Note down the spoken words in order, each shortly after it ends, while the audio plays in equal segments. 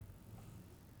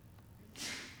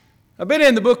I've been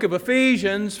in the book of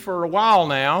Ephesians for a while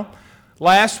now.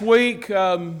 Last week,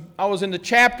 I was in the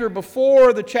chapter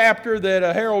before the chapter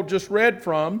that Harold just read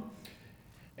from.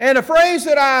 And a phrase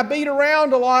that I beat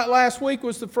around a lot last week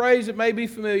was the phrase that may be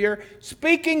familiar,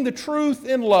 speaking the truth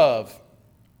in love.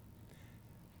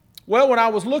 Well, when I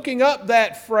was looking up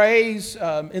that phrase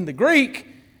in the Greek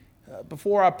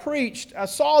before I preached, I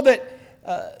saw that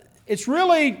it's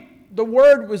really, the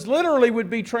word would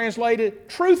be translated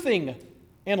truthing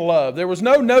in love. There was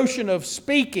no notion of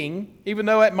speaking, even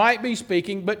though it might be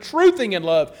speaking, but truthing in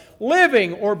love,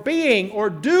 living or being or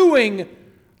doing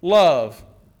love.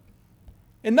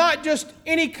 And not just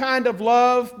any kind of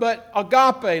love, but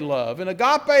agape love. And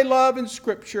agape love in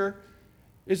Scripture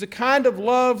is a kind of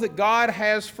love that God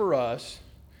has for us.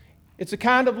 It's a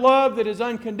kind of love that is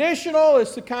unconditional.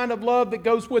 It's the kind of love that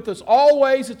goes with us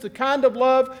always. It's the kind of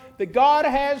love that God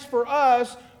has for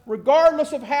us,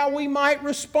 regardless of how we might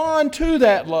respond to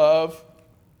that love.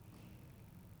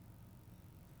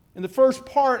 In the first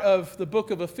part of the book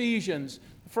of Ephesians,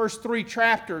 the first 3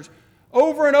 chapters,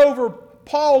 over and over,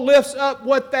 Paul lifts up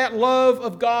what that love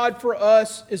of God for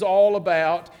us is all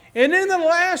about. And in the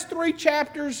last 3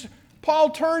 chapters,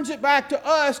 Paul turns it back to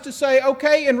us to say,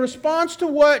 okay, in response to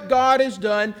what God has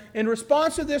done, in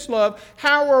response to this love,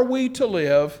 how are we to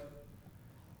live?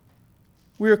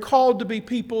 We are called to be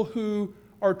people who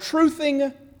are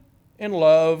truthing in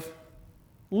love,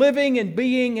 living and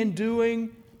being and doing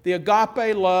the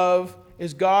agape love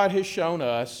as God has shown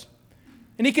us.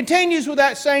 And he continues with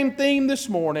that same theme this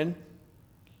morning.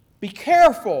 Be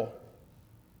careful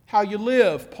how you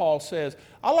live, Paul says.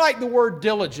 I like the word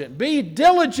diligent. Be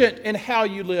diligent in how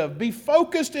you live. Be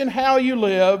focused in how you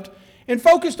lived. And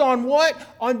focused on what?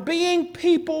 On being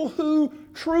people who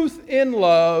truth in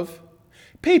love.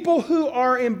 People who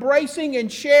are embracing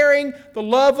and sharing the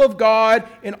love of God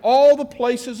in all the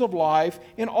places of life,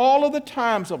 in all of the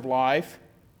times of life.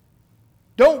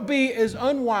 Don't be as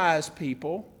unwise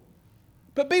people,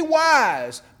 but be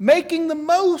wise, making the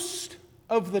most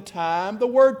of the time. The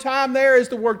word time there is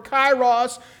the word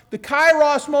kairos. The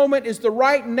kairos moment is the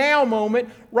right now moment.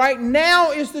 Right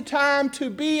now is the time to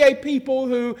be a people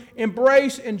who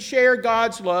embrace and share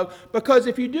God's love, because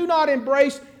if you do not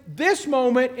embrace this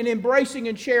moment in embracing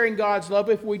and sharing God's love,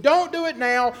 if we don't do it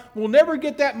now, we'll never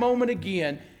get that moment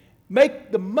again.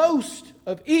 Make the most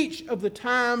of each of the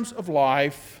times of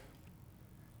life,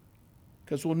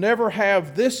 because we'll never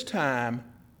have this time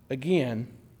again.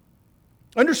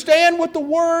 Understand what the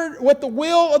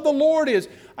will of the Lord is.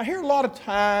 I hear a lot of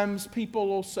times people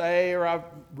will say, or I've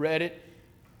read it,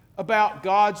 about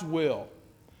God's will.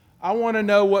 I want to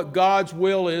know what God's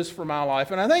will is for my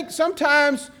life. And I think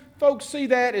sometimes folks see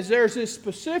that as there's this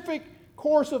specific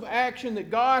course of action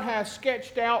that God has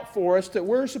sketched out for us that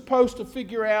we're supposed to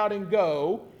figure out and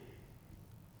go.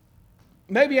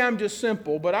 Maybe I'm just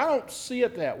simple, but I don't see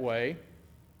it that way.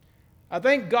 I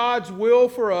think God's will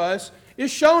for us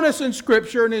is shown us in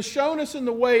Scripture and is shown us in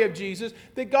the way of Jesus,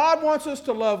 that God wants us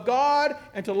to love God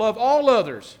and to love all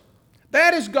others.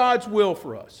 That is God's will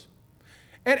for us.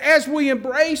 And as we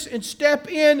embrace and step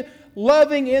in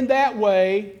loving in that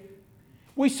way,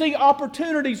 we see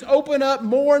opportunities open up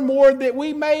more and more that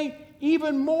we may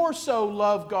even more so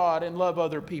love God and love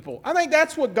other people. I think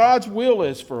that's what God's will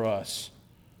is for us.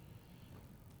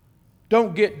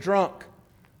 Don't get drunk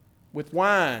with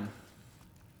wine,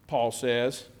 Paul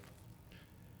says.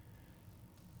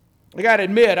 I got to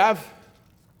admit, I've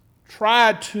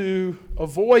tried to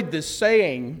avoid this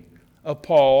saying of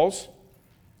Paul's,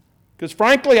 because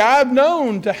frankly, I've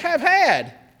known to have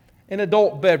had an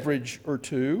adult beverage or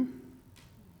two.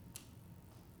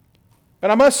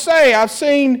 But I must say, I've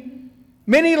seen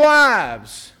many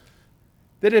lives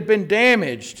that have been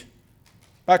damaged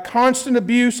by constant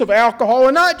abuse of alcohol,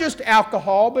 and not just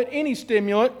alcohol, but any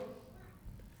stimulant.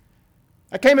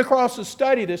 I came across a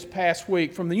study this past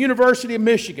week from the University of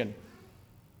Michigan.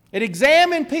 It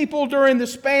examined people during the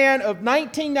span of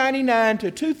 1999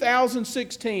 to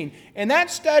 2016, and that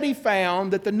study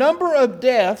found that the number of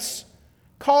deaths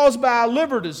caused by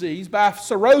liver disease, by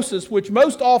cirrhosis, which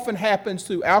most often happens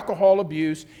through alcohol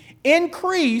abuse,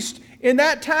 increased in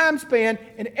that time span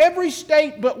in every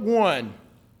state but one.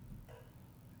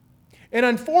 And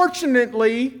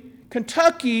unfortunately,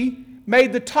 Kentucky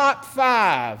made the top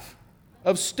 5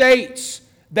 of states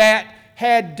that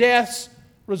had deaths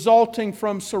resulting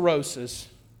from cirrhosis.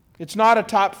 It's not a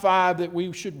top 5 that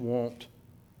we should want.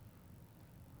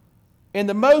 And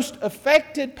the most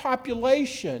affected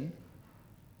population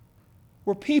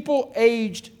were people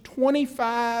aged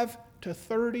 25 to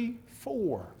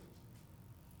 34.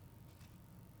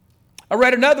 I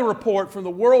read another report from the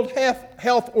World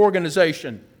Health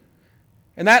Organization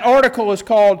And that article is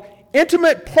called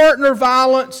Intimate Partner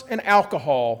Violence and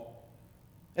Alcohol.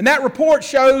 And that report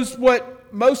shows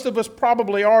what most of us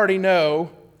probably already know,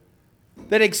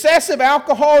 that excessive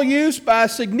alcohol use by a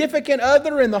significant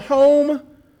other in the home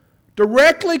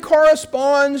directly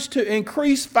corresponds to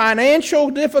increased financial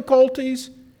difficulties,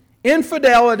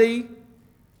 infidelity,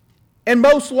 and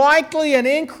most likely an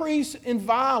increase in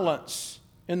violence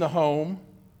in the home.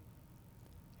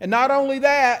 And not only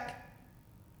that,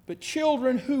 but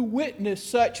children who witness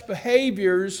such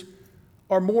behaviors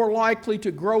are more likely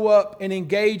to grow up and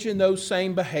engage in those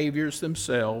same behaviors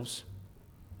themselves.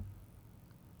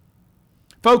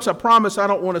 Folks, I promise I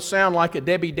don't want to sound like a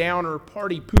Debbie Downer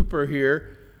party pooper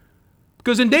here,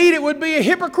 because indeed it would be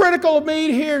hypocritical of me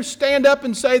to here stand up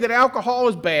and say that alcohol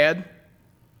is bad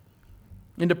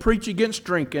and to preach against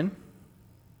drinking.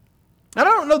 And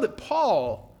I don't know that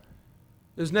Paul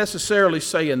is necessarily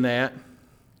saying that.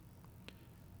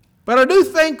 But I do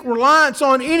think reliance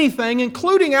on anything,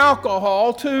 including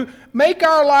alcohol, to make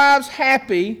our lives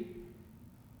happy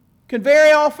can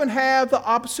very often have the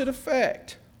opposite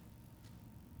effect.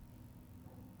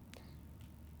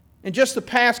 In just the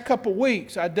past couple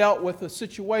weeks, I dealt with a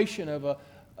situation of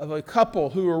a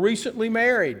couple who were recently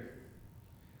married.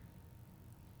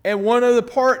 And one of the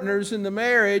partners in the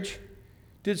marriage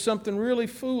did something really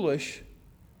foolish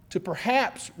to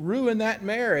perhaps ruin that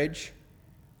marriage.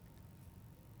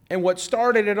 And what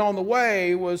started it on the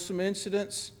way was some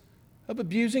incidents of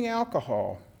abusing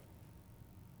alcohol.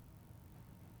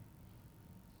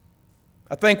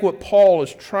 I think what Paul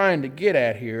is trying to get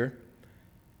at here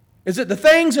is that the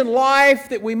things in life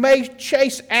that we may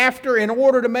chase after in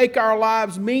order to make our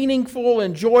lives meaningful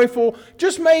and joyful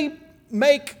just may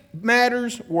make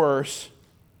matters worse.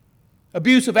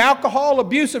 Abuse of alcohol,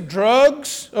 abuse of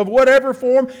drugs of whatever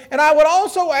form. And I would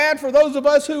also add, for those of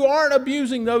us who aren't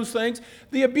abusing those things,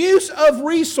 the abuse of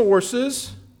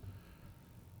resources.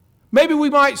 Maybe we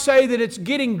might say that it's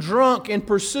getting drunk and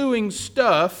pursuing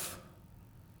stuff.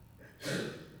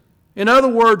 In other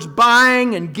words,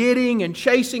 buying and getting and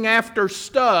chasing after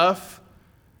stuff,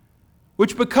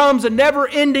 which becomes a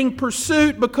never-ending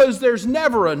pursuit because there's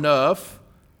never enough.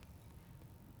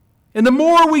 And the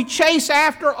more we chase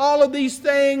after all of these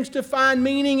things to find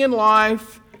meaning in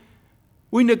life,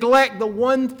 we neglect the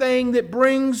one thing that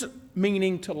brings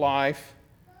meaning to life,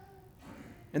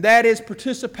 and that is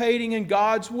participating in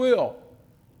God's will,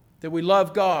 that we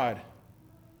love God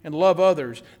and love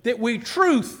others, that we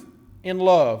truth in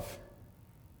love.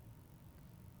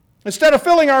 Instead of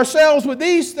filling ourselves with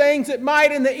these things that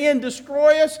might in the end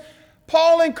destroy us,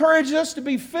 Paul encourages us to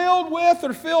be filled with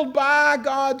or filled by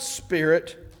God's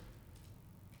Spirit.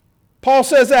 Paul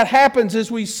says that happens as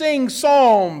we sing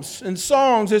psalms and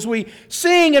songs, as we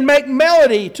sing and make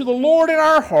melody to the Lord in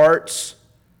our hearts.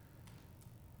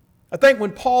 I think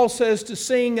when Paul says to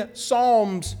sing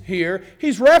psalms here,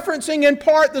 he's referencing in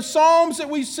part the psalms that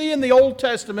we see in the Old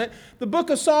Testament. The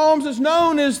book of Psalms is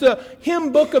known as the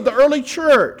hymn book of the early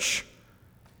church.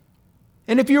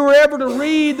 And if you were ever to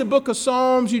read the book of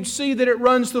Psalms, you'd see that it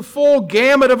runs the full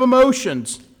gamut of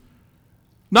emotions.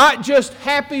 Not just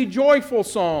happy, joyful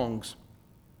songs.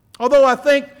 Although I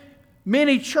think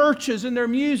many churches in their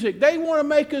music, they want to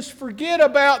make us forget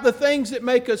about the things that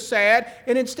make us sad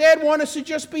and instead want us to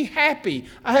just be happy.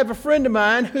 I have a friend of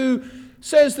mine who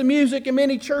says the music in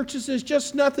many churches is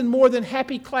just nothing more than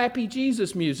happy, clappy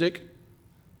Jesus music.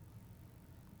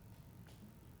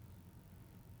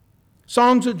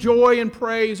 Songs of joy and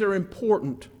praise are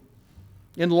important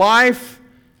in life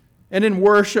and in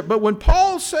worship. But when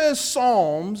Paul says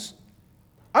psalms,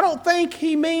 I don't think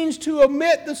he means to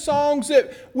omit the songs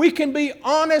that we can be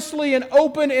honestly and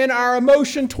open in our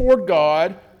emotion toward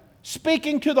God,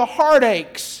 speaking to the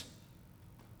heartaches,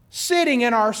 sitting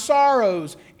in our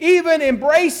sorrows, even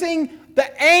embracing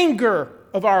the anger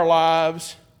of our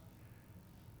lives.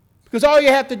 Because all you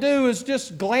have to do is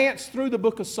just glance through the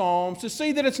book of Psalms to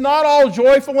see that it's not all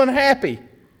joyful and happy.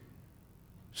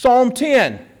 Psalm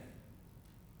 10.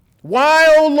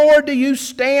 Why, O Lord, do you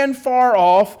stand far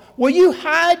off? Will you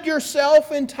hide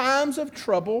yourself in times of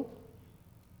trouble?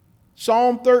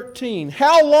 Psalm 13.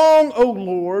 How long, O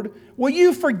Lord, will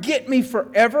you forget me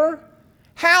forever?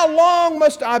 How long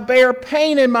must I bear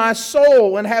pain in my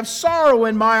soul and have sorrow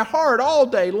in my heart all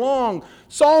day long?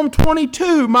 Psalm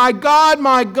 22. My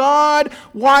God,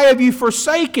 why have you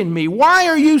forsaken me? Why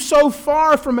are you so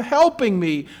far from helping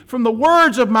me, from the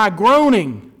words of my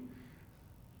groaning?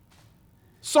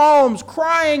 Psalms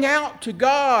crying out to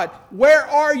God, where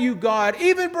are you, God?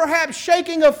 Even perhaps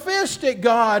shaking a fist at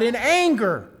God in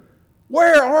anger.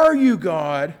 Where are you,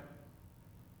 God?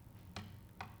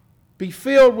 Be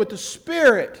filled with the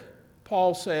Spirit,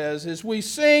 Paul says, as we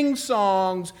sing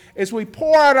songs, as we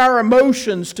pour out our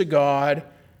emotions to God.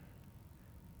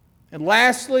 And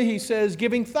lastly, he says,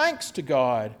 giving thanks to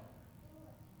God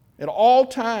at all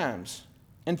times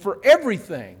and for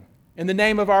everything in the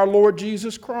name of our Lord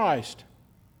Jesus Christ.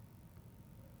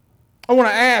 I want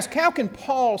to ask, how can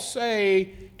Paul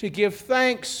say to give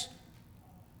thanks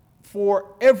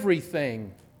for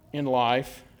everything in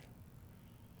life?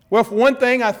 Well, for one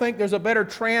thing, I think there's a better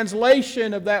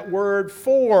translation of that word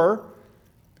for.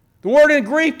 The word in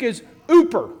Greek is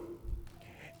uper.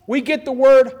 We get the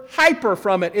word hyper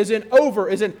from it, as in over,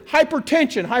 as in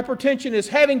hypertension. Hypertension is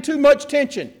having too much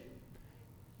tension.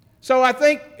 So I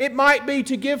think it might be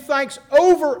to give thanks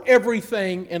over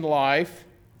everything in life.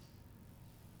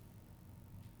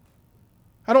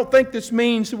 I don't think this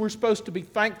means that we're supposed to be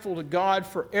thankful to God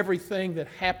for everything that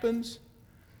happens.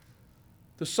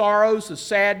 The sorrows, the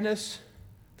sadness,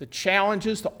 the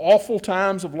challenges, the awful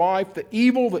times of life, the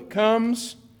evil that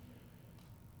comes.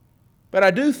 But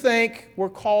I do think we're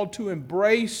called to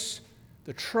embrace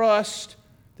the trust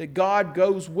that God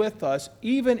goes with us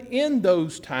even in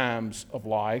those times of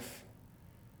life.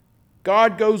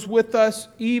 God goes with us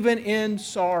even in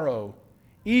sorrow,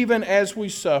 even as we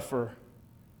suffer.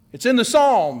 It's in the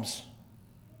Psalms,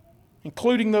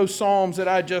 including those Psalms that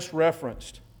I just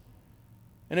referenced.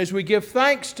 And as we give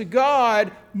thanks to God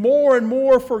more and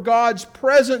more for God's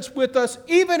presence with us,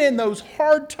 even in those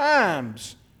hard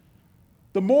times,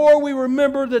 the more we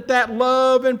remember that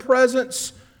love and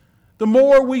presence, the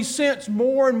more we sense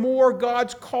more and more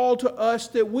God's call to us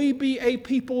that we be a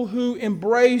people who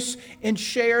embrace and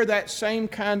share that same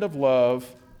kind of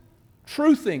love,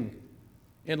 truthing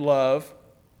in love.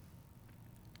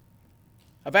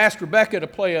 I've asked Rebecca to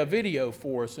play a video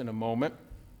for us in a moment.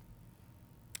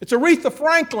 It's Aretha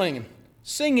Franklin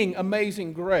singing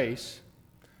Amazing Grace.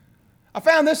 I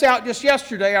found this out just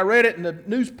yesterday. I read it in the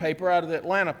newspaper, out of the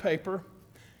Atlanta paper,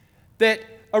 that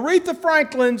Aretha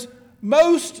Franklin's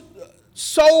most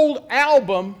sold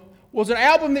album was an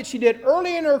album that she did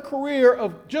early in her career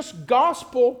of just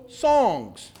gospel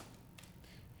songs.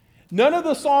 None of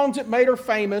the songs that made her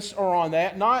famous are on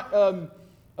that. Not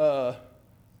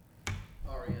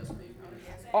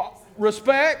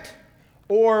Respect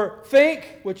or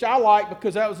Think, which I like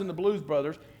because that was in the Blues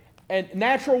Brothers. And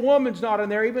Natural Woman's not in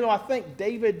there, even though I think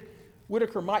David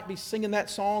Whitaker might be singing that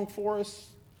song for us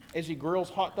as he grills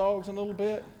hot dogs in a little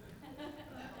bit.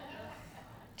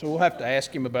 So we'll have to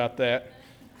ask him about that,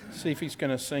 see if he's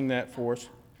going to sing that for us.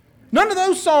 None of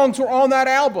those songs were on that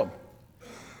album,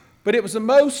 but it was the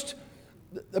most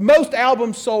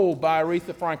albums sold by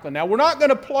Aretha Franklin. Now, we're not going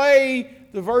to play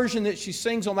the version that she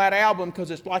sings on that album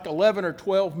because it's like 11 or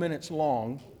 12 minutes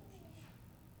long.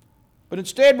 But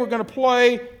instead, we're going to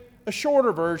play a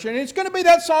shorter version. And it's going to be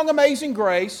that song, Amazing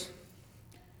Grace.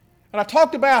 And I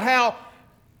talked about how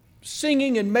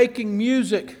singing and making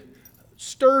music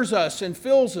stirs us and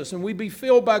fills us, and we be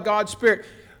filled by God's Spirit.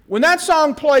 When that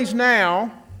song plays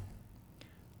now,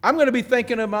 I'm going to be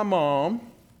thinking of my mom,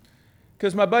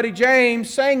 because my buddy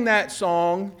James sang that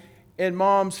song in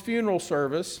Mom's funeral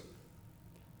service.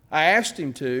 I asked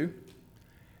him to.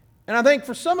 And I think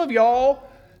for some of y'all,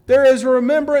 there is a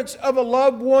remembrance of a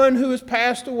loved one who has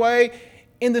passed away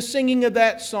in the singing of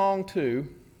that song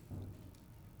too.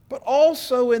 But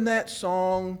also in that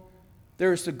song,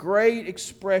 there's the great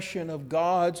expression of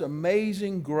God's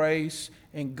amazing grace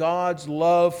and God's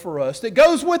love for us that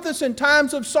goes with us in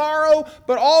times of sorrow,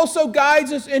 but also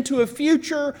guides us into a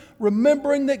future,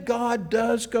 remembering that God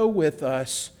does go with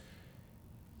us.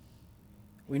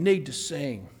 We need to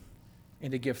sing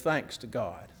and to give thanks to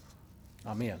God.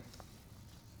 Amen.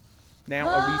 Now,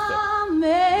 Aretha.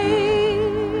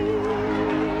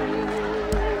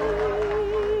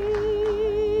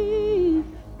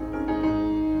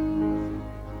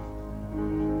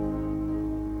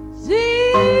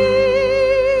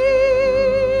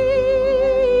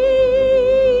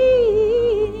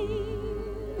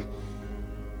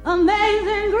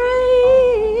 Amazing grace,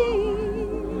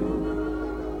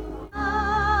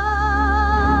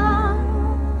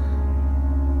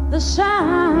 the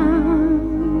sound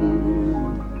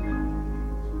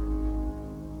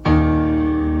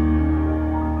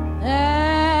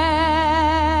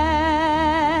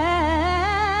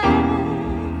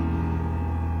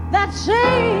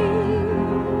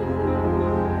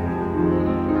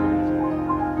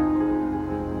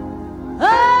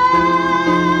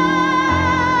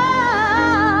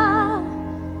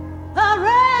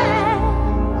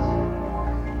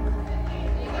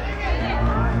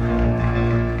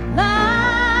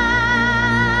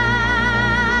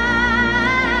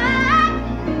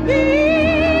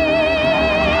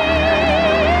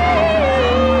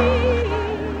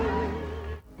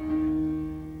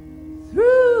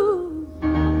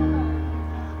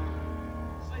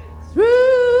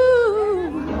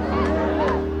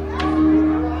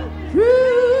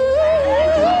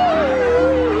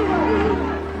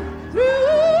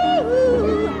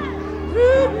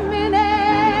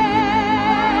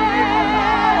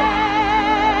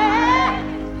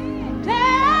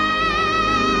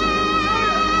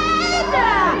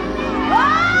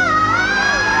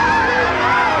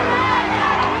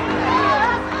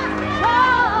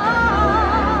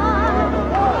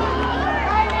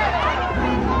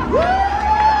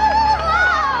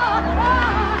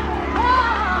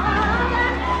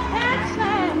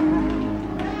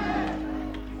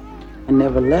I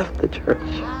never left the church.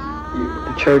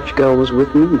 The church goes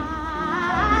with me.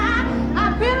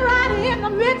 I've been right in the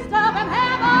midst of an heaven.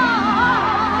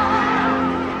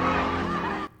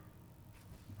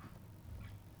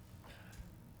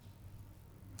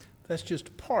 That's just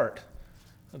a part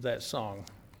of that song.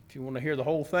 If you want to hear the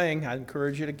whole thing, I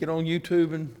encourage you to get on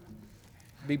YouTube and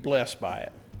be blessed by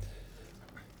it.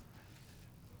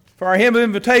 For our hymn of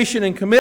invitation and commitment,